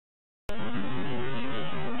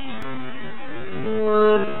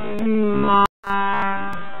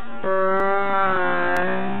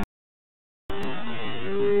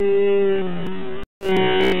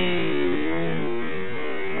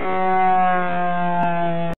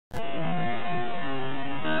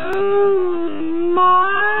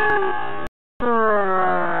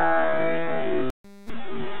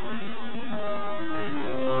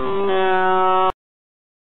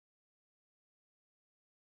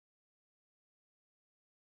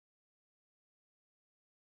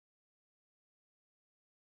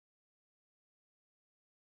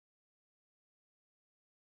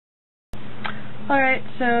Alright,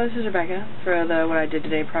 so this is Rebecca for the What I Did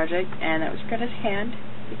Today project, and that was Greta's hand,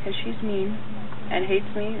 because she's mean, and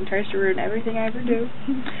hates me, and tries to ruin everything I ever do.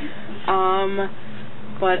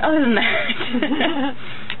 But other than that,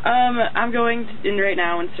 I'm going in right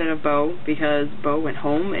now instead of Bo, because Bo went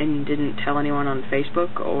home and didn't tell anyone on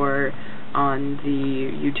Facebook or on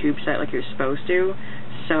the YouTube site like you're supposed to,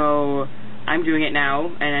 so I'm doing it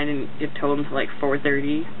now, and I didn't get told until like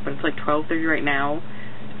 4:30, but it's like 12:30 right now.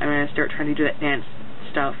 I'm going to start trying to do that dance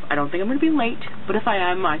stuff. I don't think I'm going to be late, but if I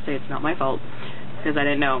am, I say it's not my fault, because I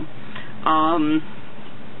didn't know. And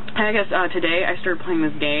I guess today I started playing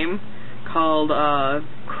this game called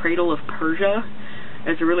Cradle of Persia.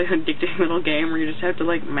 It's a really addicting little game where you just have to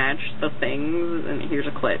like match the things, and here's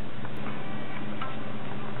a clip.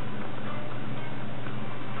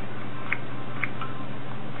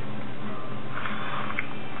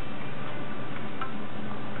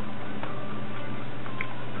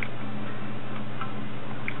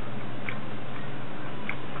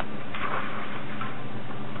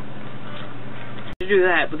 Do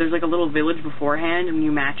that, but there's like a little village beforehand, and when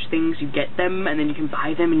you match things, you get them, and then you can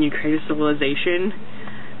buy them, and you create a civilization.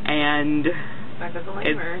 And Becca's a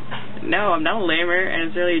lamer. No, I'm not a lamer, and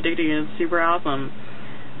it's really addicting, and it's super awesome.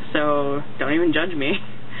 So don't even judge me.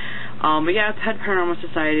 But yeah, I had Paranormal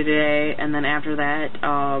Society today, and then after that,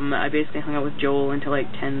 I basically hung out with Joel until like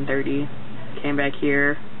 10:30. Came back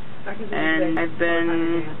here, and I've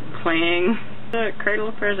been playing the Cradle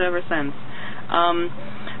of Persia ever since.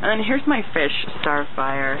 And then here's my fish,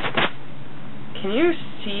 Starfire. Can you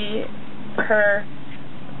see her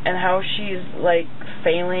and how she's like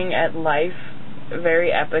failing at life very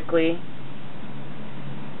epically?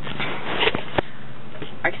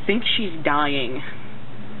 I think she's dying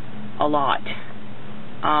a lot.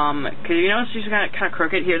 Cause you know she's kind of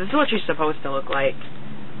crooked here. This is what she's supposed to look like.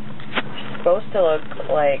 She's supposed to look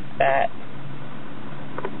like that,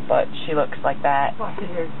 but she looks like that. I can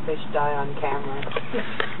hear fish die on camera.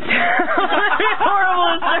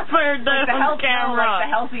 Horrible if I heard that on camera. Like the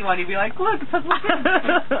healthy one, you'd be like, look, it's a fish.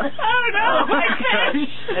 Oh no, my fish.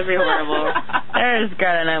 That'd be horrible. There's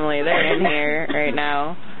Greta and Emily. They're in here right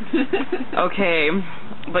now. Okay,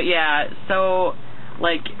 but yeah, so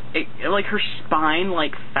like her spine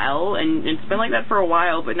like fell, and it's been like that for a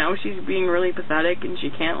while, but now she's being really pathetic, and she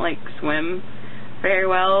can't like swim very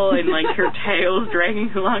well, and like her tail's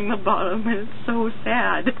dragging along the bottom, and it's so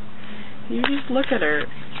sad. You just look at her.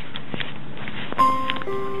 She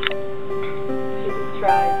just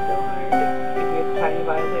tried so hard to give me a tiny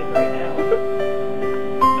violin right now.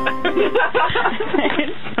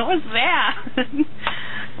 It's so sad.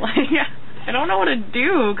 Like, I don't know what to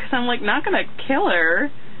do, because I'm like not gonna kill her.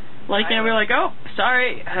 Like, and we're like, oh,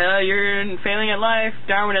 sorry, you're failing at life,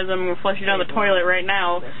 Darwinism, I'm gonna flush you down the toilet right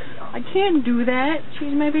now. I can't do that.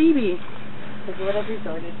 She's my baby. What I've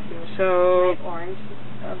resorted to. So, Orange.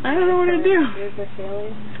 I don't know what to do.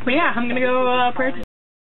 But yeah, I'm gonna go practice.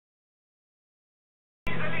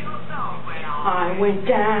 I went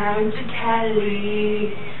down to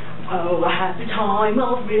Cali. Oh, I had the time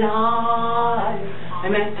of my life. I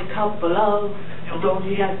met a couple of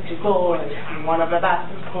dirty empty boys, and one of the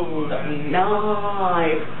bastards pulled a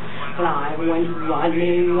knife. And I went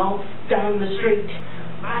running off down the street.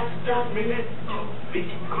 I stopped me, it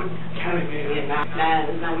couldn't carry me. And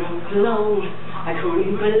as I walked along, I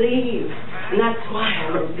couldn't believe, and that's why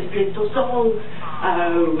I wrote this little song.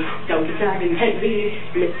 Oh, don't be stabbing heavy,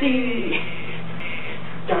 Missy.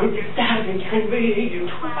 Don't be stabbing heavy, you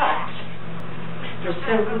twat. Just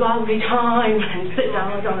have a lovely time and sit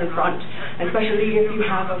down on in front, especially if you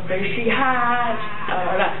have a fishy hat.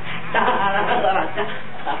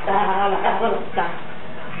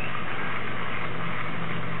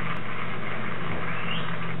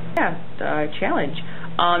 Yeah, challenge.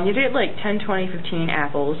 You did like 10, 20, 15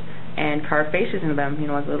 apples and carve faces into them, you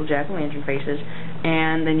know, like little jack-o'-lantern faces,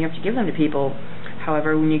 and then you have to give them to people.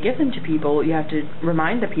 However, when you give them to people, you have to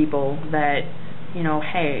remind the people that, you know,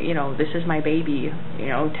 hey, you know, this is my baby, you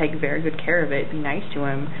know, take very good care of it, be nice to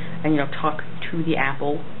him, and, you know, talk to the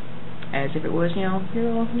apple as if it was, you know,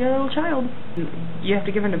 your little child. You have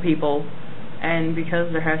to give them to people, and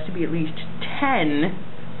because there has to be at least 10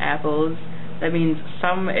 apples, that means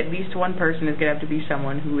at least one person is going to have to be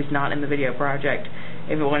someone who is not in the video project,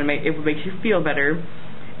 if it makes you feel better,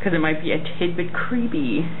 because it might be a tidbit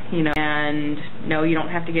creepy, you know. And no, you don't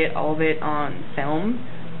have to get all of it on film,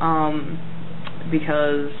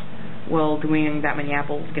 because, well, doing that many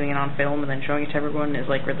apples, getting it on film, and then showing it to everyone is,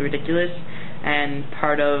 like, really ridiculous, and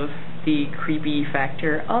part of the creepy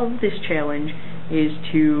factor of this challenge is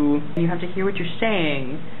you have to hear what you're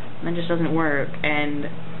saying, and that just doesn't work. And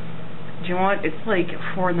Do you know what? It's like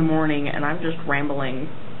 4 in the morning, and I'm just rambling.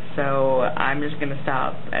 So I'm just gonna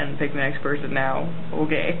stop and pick the next person now.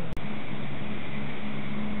 Okay.